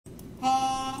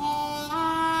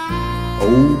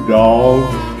old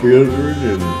dogs, children,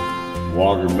 and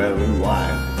watermelon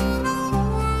wine.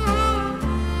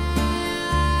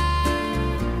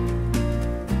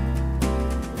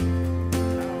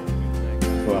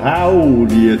 Well, how old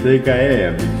do you think I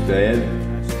am? He said.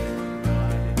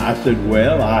 I said,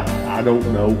 well, I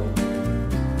don't know.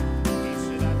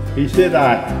 He said,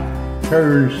 I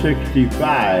turned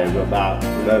 65 about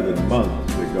 11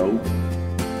 months ago.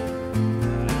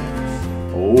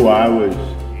 Oh, I was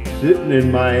sitting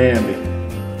in Miami,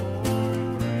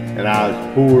 and I was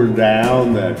pouring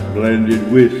down that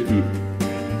blended whiskey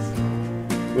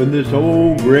when this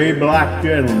old gray-black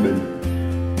gentleman,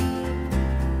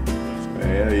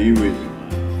 well, he was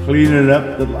cleaning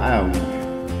up the lounge.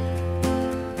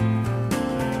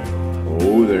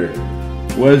 Oh, there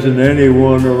wasn't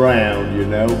anyone around, you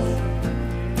know,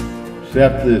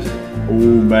 except this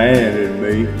old man and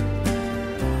me.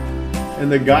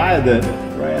 And the guy that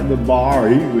ran the bar,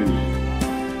 he was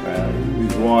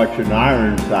watching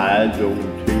Ironsides on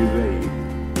TV.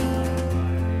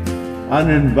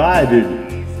 Uninvited,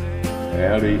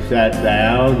 well, he sat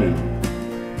down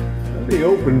and he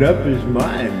opened up his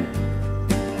mind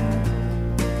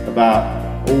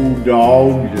about old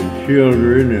dogs and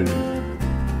children and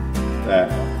that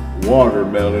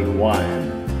watermelon wine.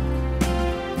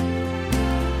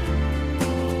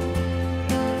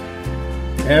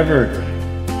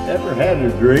 Ever had a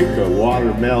drink of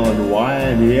watermelon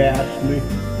wine, he asked me.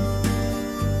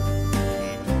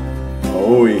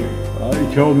 Oh, he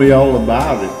told me all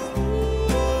about it.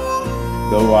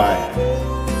 Though I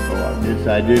guess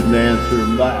I didn't answer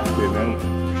him back, you know.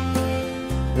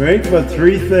 There ain't but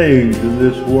three things in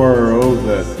this world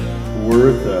that's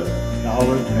worth a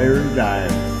solitary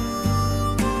dime.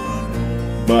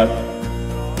 But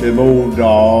them old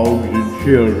dogs and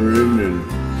children and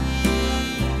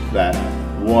that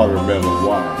watermelon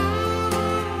wine.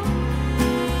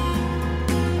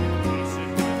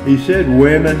 He said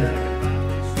women,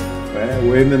 well,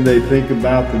 women, they think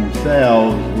about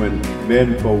themselves when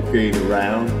men folk ain't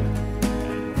around.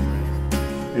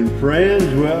 And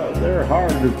friends, well, they're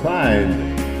hard to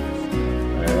find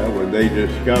when they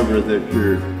discover that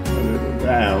you're a little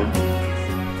down.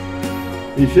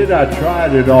 He said, I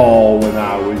tried it all when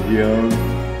I was young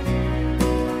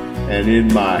and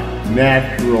in my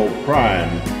natural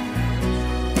prime.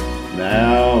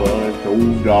 Now, well, it's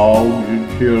old dogs and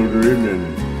children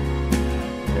and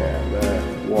that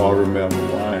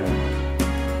watermelon wine.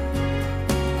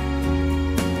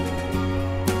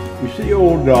 You see,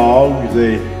 old dogs,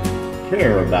 they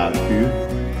care about you,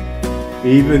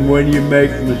 even when you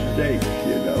make mistakes,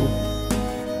 you know.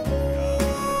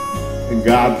 And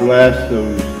God bless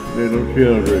those little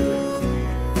children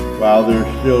while they're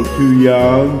still too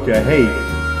young to hate.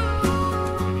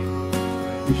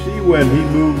 You see, when he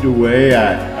moved away,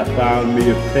 I found me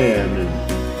a pen and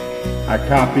I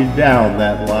copied down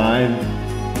that line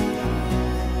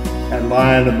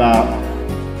about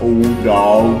old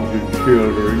dogs and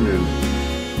children and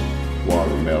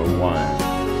watermelon wine.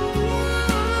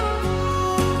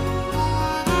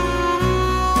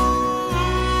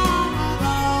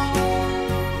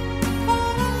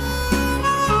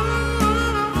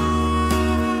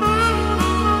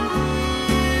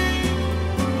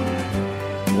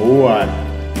 Oh, I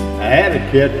had to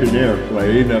catch an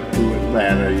airplane up to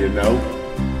Atlanta, you know,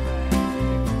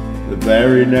 the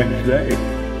very next day.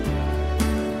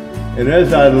 And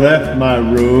as I left my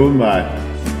room, I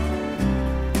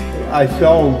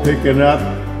saw him picking up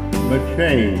my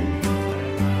change.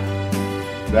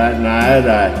 That night,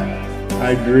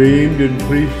 I dreamed in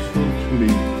peaceful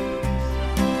sleep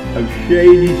of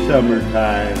shady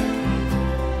summertime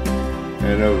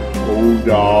and of old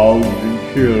dogs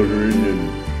and children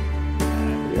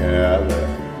and the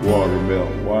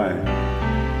watermelon wine.